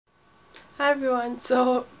Hi everyone,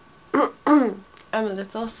 so I'm a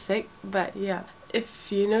little sick, but yeah.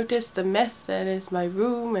 If you notice the mess that is my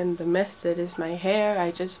room and the mess that is my hair, I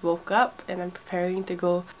just woke up and I'm preparing to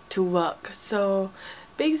go to work. So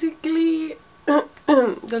basically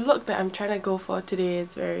the look that I'm trying to go for today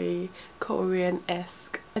is very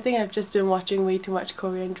Korean-esque. I think I've just been watching way too much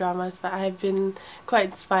Korean dramas, but I've been quite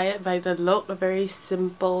inspired by the look. A very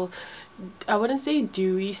simple, I wouldn't say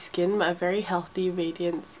dewy skin, but a very healthy,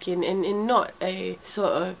 radiant skin, and in not a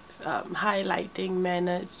sort of highlighting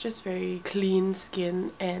manner. It's just very clean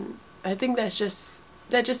skin, and I think that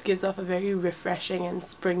just gives off a very refreshing and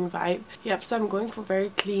spring vibe. Yep, so I'm going for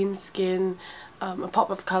very clean skin, a pop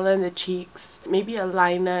of color in the cheeks, maybe a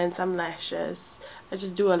liner and some lashes. I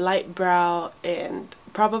just do a light brow and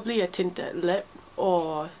probably a tinted lip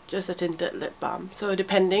or just a tinted lip balm. So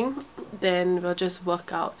depending, then we'll just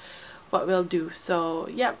work out what we'll do. So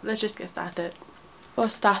yeah, let's just get started. For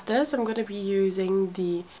starters, I'm going to be using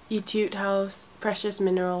the Etude House Precious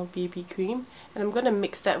Mineral BB Cream, and I'm going to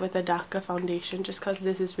mix that with a darker foundation just because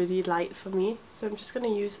this is really light for me. So I'm just going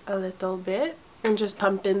to use a little bit and just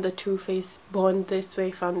pump in the Too Faced Born This Way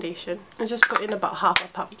foundation. And just put in about half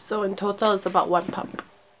a pump. So in total it's about 1 pump.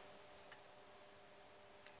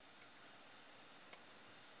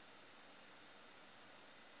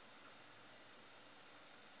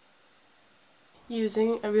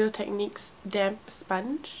 Using a Real Techniques damp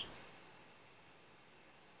sponge.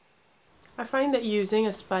 I find that using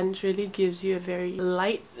a sponge really gives you a very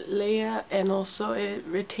light layer, and also it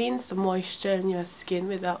retains the moisture in your skin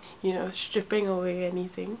without, you know, stripping away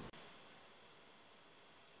anything.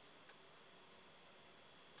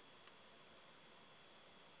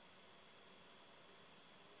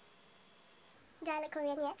 Do I look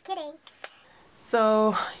Korean yet? Kidding.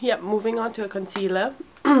 So, yep, moving on to a concealer.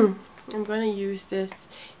 I'm going to use this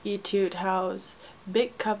Etude House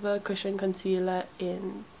Big Cover Cushion Concealer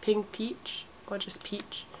in Pink Peach, or just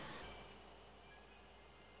Peach.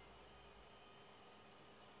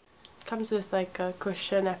 Comes with like a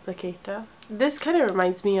cushion applicator. This kind of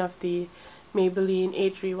reminds me of the Maybelline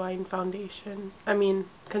Age Rewind foundation.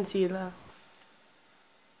 Concealer.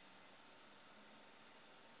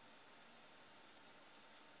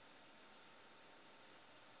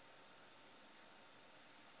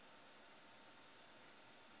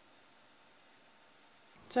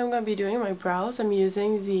 So I'm going to be doing my brows. I'm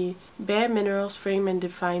using the BareMinerals Frame and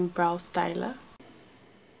Define Brow Styler.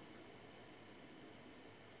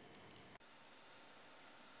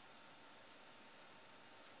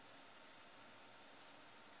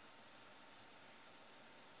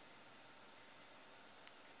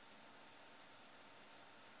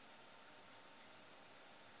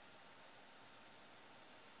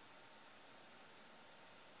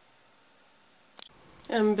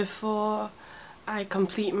 And before I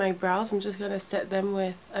complete my brows, I'm just going to set them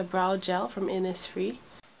with a brow gel from Innisfree.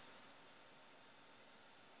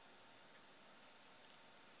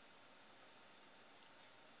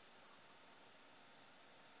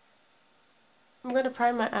 I'm going to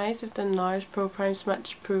prime my eyes with the NARS Pro Prime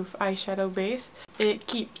Smudge Proof eyeshadow base. It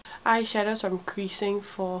keeps eyeshadows from creasing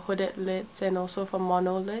for hooded lids and also for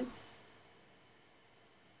mono lids,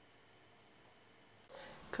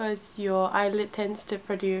 because your eyelid tends to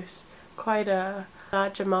produce quite a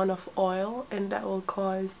large amount of oil, and that will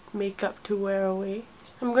cause makeup to wear away.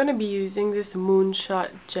 I'm going to be using this Moonshot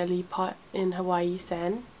Jelly Pot in Hawaii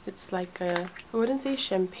Sand. It's like a, I wouldn't say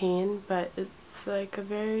champagne, but it's like a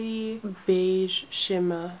very beige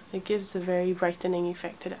shimmer. It gives a very brightening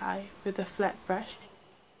effect to the eye with a flat brush.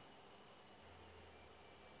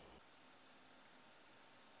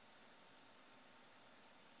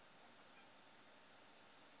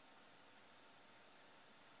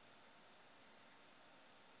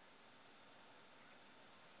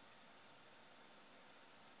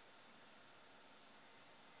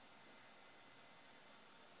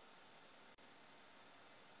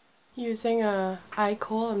 Using a eye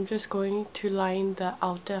kohl, I'm just going to line the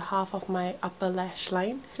outer half of my upper lash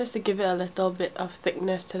line, just to give it a little bit of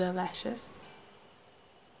thickness to the lashes.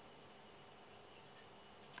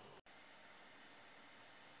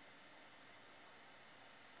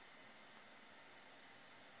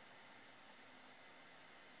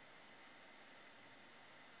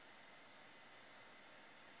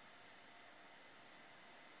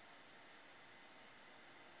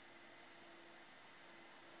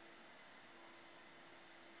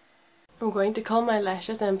 I'm going to curl my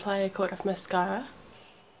lashes and apply a coat of mascara.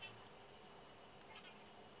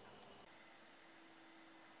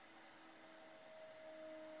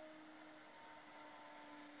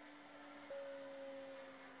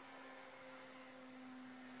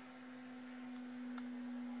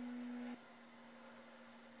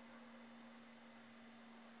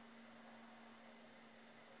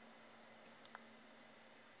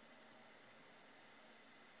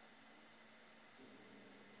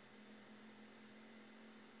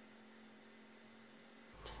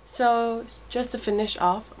 So just to finish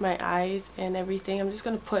off my eyes and everything, I'm just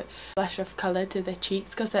going to put a blush of colour to the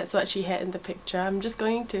cheeks because that's what she had in the picture. I'm just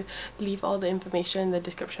going to leave all the information in the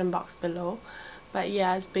description box below. But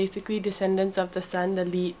yeah, it's basically Descendants of the Sun, the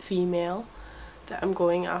lead female that I'm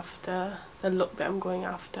going after, the look that I'm going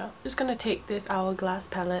after. I'm just going to take this Hourglass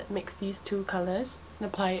palette, mix these two colours and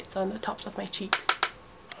apply it on the tops of my cheeks.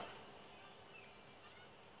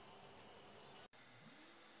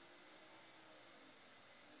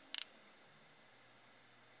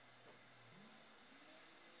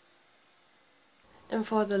 And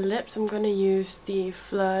for the lips, I'm going to use the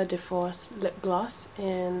Fleur de Force lip gloss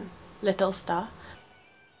in Little Star.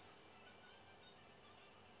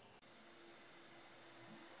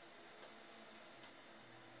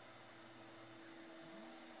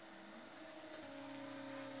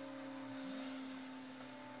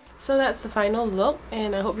 So that's the final look,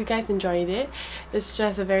 and I hope you guys enjoyed it. It's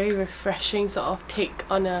just a very refreshing sort of take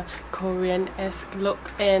on a Korean-esque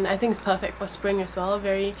look, and I think it's perfect for spring as well.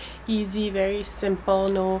 Very easy, very simple,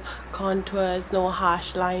 no contours, no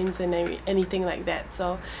harsh lines and anything like that.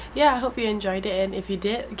 So yeah, I hope you enjoyed it, and if you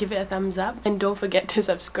did, give it a thumbs up and don't forget to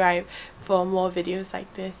subscribe for more videos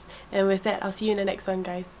like this. And with that, I'll see you in the next one,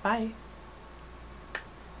 guys. Bye!